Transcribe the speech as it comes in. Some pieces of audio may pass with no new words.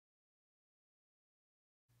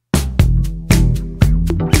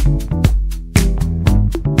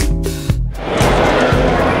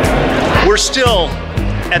still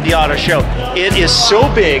at the auto show. It is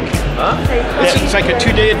so big. It's like a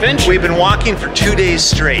 2-day adventure. We've been walking for 2 days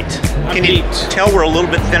straight. Can you tell we're a little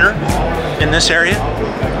bit thinner in this area?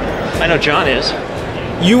 I know John is.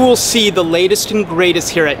 You will see the latest and greatest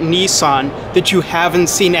here at Nissan that you haven't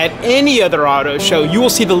seen at any other auto show. You will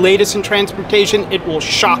see the latest in transportation. It will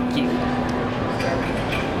shock you.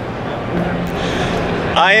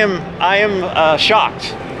 I am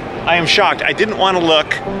shocked. I am shocked. I didn't want to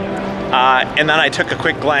look, and then I took a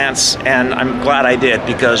quick glance, and I'm glad I did,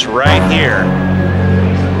 because right here,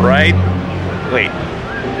 wait,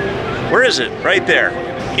 where is it? Right there.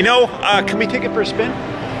 You know, can we take it for a spin?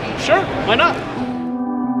 Sure, why not?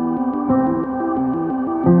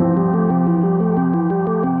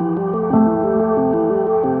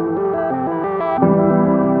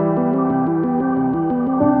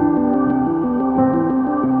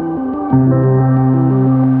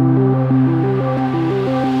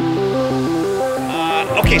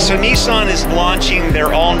 Okay, so Nissan is launching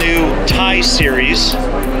their all-new Thai series.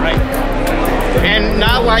 Right. And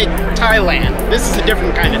not like Thailand. This is a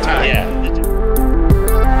different kind of Thai. Yeah.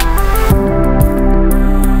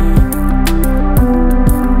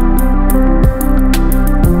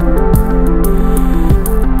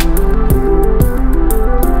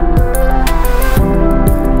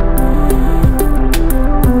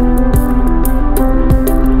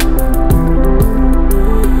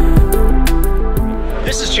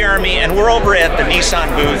 And we're over at the Nissan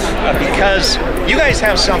booth because you guys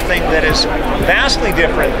have something that is vastly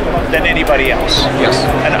different than anybody else. Yes.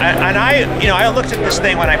 And I looked at this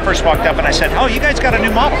thing when I first walked up and I said, oh, you guys got a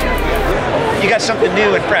new model. You got something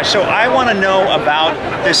new and fresh. So I want to know about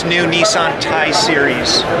this new Nissan Thai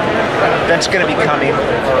series that's going to be coming,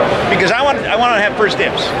 because I want to have first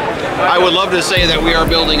dibs. I would love to say that we are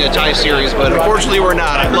building a Thai series, but unfortunately we're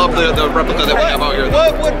not. I love the replica that we have out here.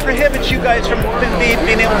 What would prohibit you guys from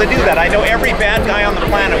being able to do that? I know every bad guy on the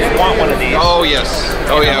planet would want one of these. Oh yes.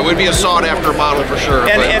 Oh yeah, it would be a sought-after model for sure.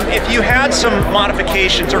 And if you had some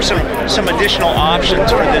modifications or some additional options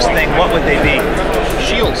for this thing, what would they be?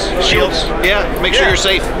 Shields. Shields? Yeah, make sure you're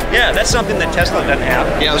safe. Yeah, that's something that Tesla doesn't have.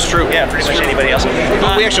 Yeah, that's true. Yeah, pretty much anybody else.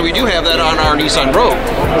 But we do have that on our Nissan Rogue.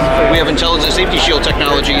 We have intelligent safety shield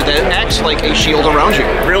technology that acts like a shield around you.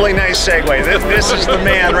 Really nice segue. This is the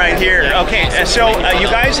man right here. Okay, so you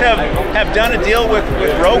guys have done a deal with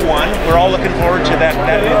Rogue One. We're all looking forward to that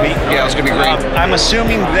movie. Yeah, it's gonna be great. I'm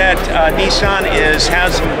assuming that Nissan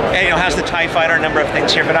has the TIE Fighter, a number of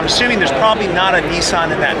things here, but I'm assuming there's probably not a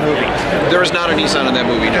Nissan in that movie. There is not a Nissan in that movie.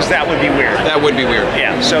 Because that would be weird. That would be weird.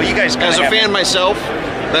 Yeah. So you guys. As a fan myself,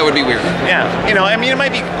 that would be weird. Yeah, I mean, it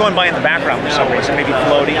might be going by in the background for some reason, maybe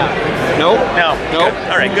floating. No. No. No.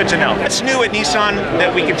 All right, good to know. It's new at Nissan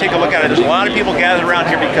that we can take a look at it. There's a lot of people gathered around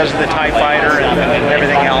here because of the TIE Fighter and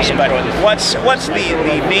everything else, but what's the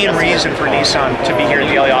main reason for Nissan to be here at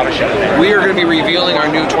the LA Auto Show today? We are going to be revealing our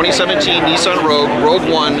new 2017 Nissan Rogue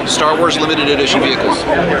One Star Wars Limited Edition vehicles.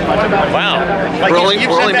 Wow. Like we're only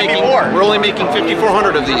making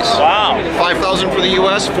 5,400 of these. Wow. 5,000 for the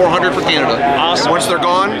US, 400 for Canada. Awesome. Once they're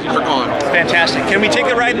gone, they're gone. Fantastic. Can we take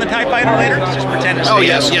a ride in the TIE Fighter later? Just pretend to see. Oh,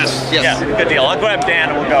 yes. Yeah, good deal. I'll grab Dan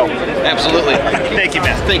and we'll go. Absolutely. Thank you,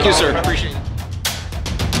 man. Thank you, sir. Appreciate it.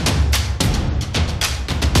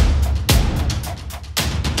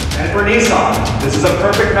 And for Nissan, this is a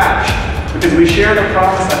perfect match because we share the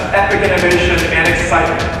promise of epic innovation and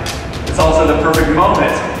excitement. It's also the perfect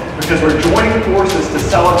moment because we're joining forces to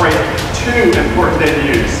celebrate two important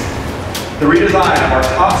debuts. The redesign of our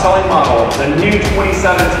top-selling model, the new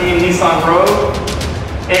 2017 Nissan Rogue,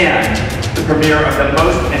 and the premiere of the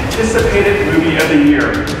most anticipated movie of the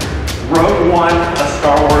year, Rogue One, A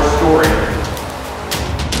Star Wars Story.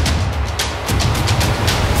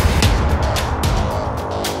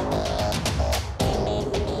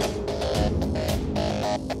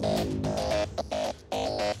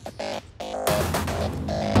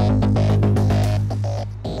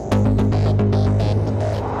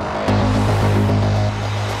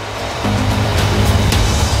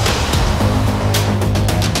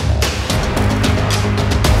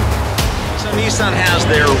 Nissan has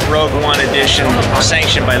their Rogue One edition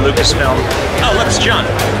sanctioned by Lucasfilm. Oh, look, it's John.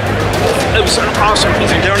 It was awesome.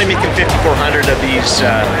 They're only making 5,400 of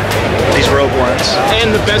these Rogue Ones.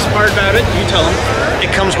 And the best part about it, you tell them.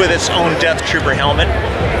 It comes with its own Death Trooper helmet.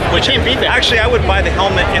 Which ain't beat that. Actually, I would buy the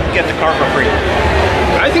helmet and get the car for free.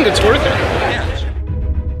 I think it's worth it. Yeah.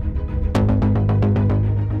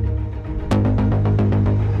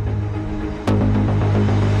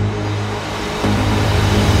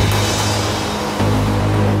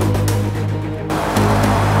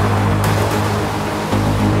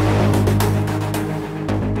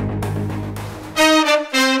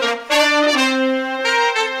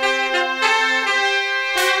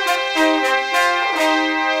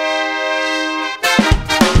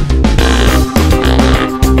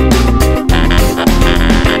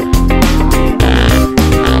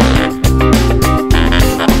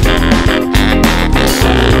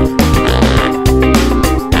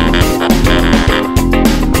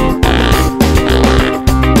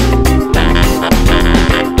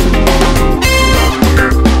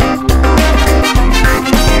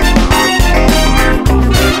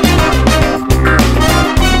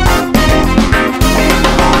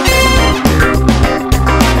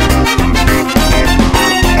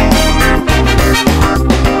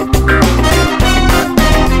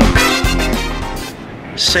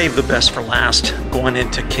 save the best for last. Going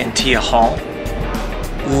into Cantia Hall.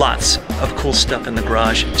 Lots of cool stuff in the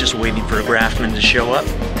garage, just waiting for a Grafman to show up.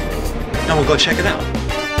 And we'll go check it out.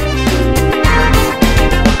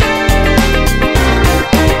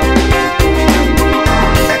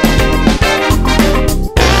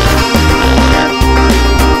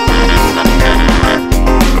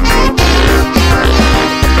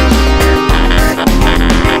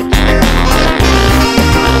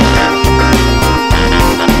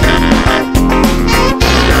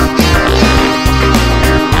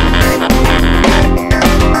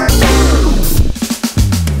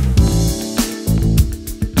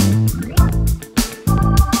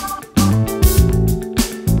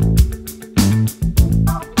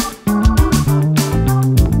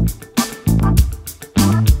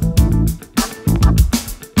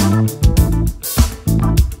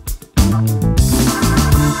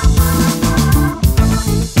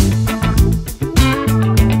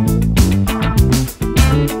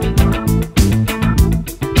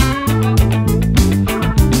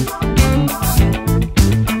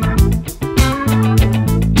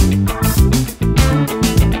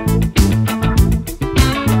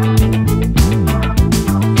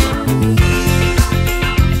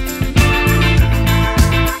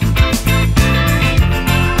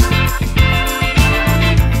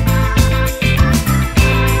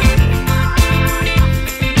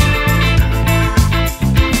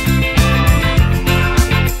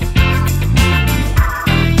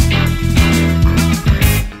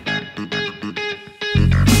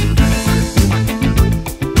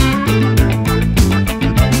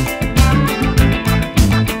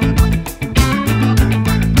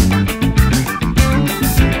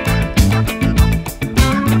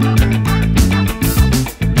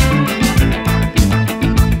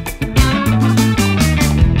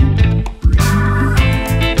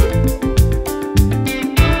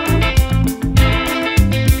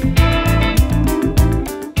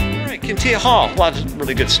 Hall, a lot of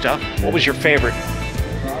really good stuff. What was your favorite?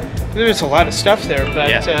 There's a lot of stuff there, but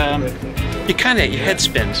your head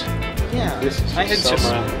spins. Yeah, my head's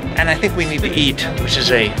just. And I think we need to eat, which is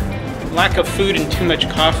a lack of food and too much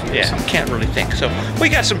coffee. Yeah, can't really think. So we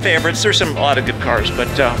got some favorites. There's a lot of good cars, but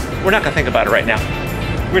we're not gonna think about it right now.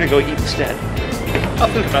 We're gonna go eat instead. I'll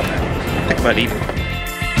think about that. Think about eating.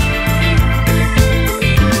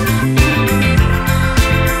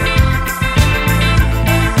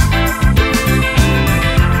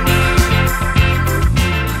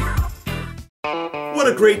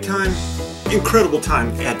 What a great time, incredible time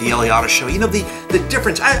at the LA Auto Show. You know, the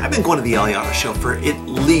difference, I've been going to the LA Auto Show for at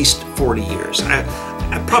least 40 years.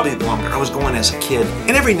 Probably longer. I was going as a kid,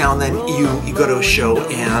 and every now and then you go to a show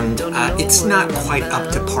and it's not quite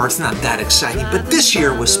up to par. It's not that exciting, but this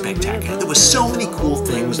year was spectacular. There was so many cool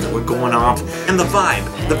things that were going on, and the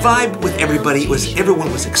vibe with everybody was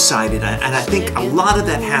everyone was excited, and I think a lot of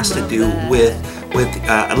that has to do with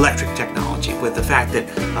electric technology, with the fact that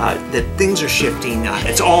that things are shifting.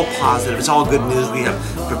 It's all positive. It's all good news. We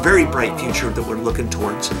have a very bright future that we're looking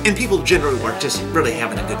towards, and people generally are just really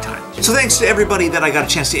having a good time. So thanks to everybody that I got a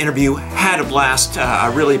chance to interview. Had a blast.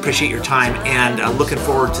 I really appreciate your time, and looking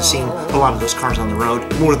forward to seeing a lot of those cars on the road.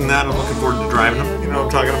 More than that, I'm looking forward to driving them. You know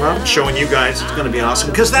what I'm talking about? Showing you guys. It's going to be awesome,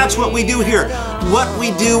 because that's what we do here. What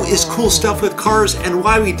we do is cool stuff with cars, and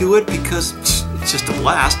why we do it, because it's just a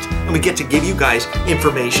blast, and we get to give you guys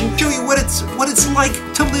information, show you what it's like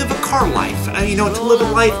to live a car life. You know, to live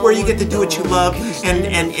a life where you get to do what you love,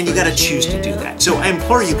 and you got to choose to do that. So I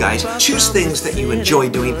implore you guys, choose things that you enjoy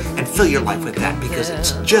doing and fill your life with that, because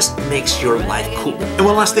it just makes your life cool. And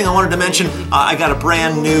one last thing I wanted to mention, I got a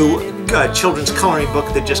brand new children's coloring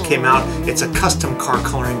book that just came out. It's a custom car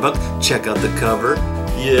coloring book. Check out the cover.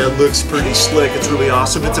 Yeah, it looks pretty slick. It's really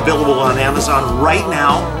awesome. It's available on Amazon right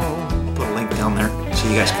now. Down there so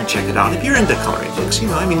you guys can check it out. If you're into coloring books, you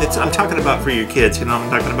know, I mean, I'm talking about for your kids, you know, I'm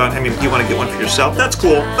talking about, I mean, if you want to get one for yourself, that's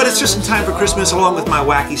cool. But it's just in time for Christmas, along with my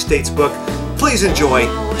Wacky States book. Please enjoy,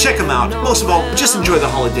 check them out. Most of all, just enjoy the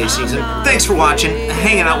holiday season. Thanks for watching,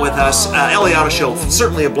 hanging out with us. LA Auto Show,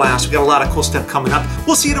 certainly a blast. We got a lot of cool stuff coming up.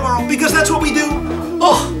 We'll see you tomorrow, because that's what we do.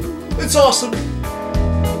 Oh, it's awesome.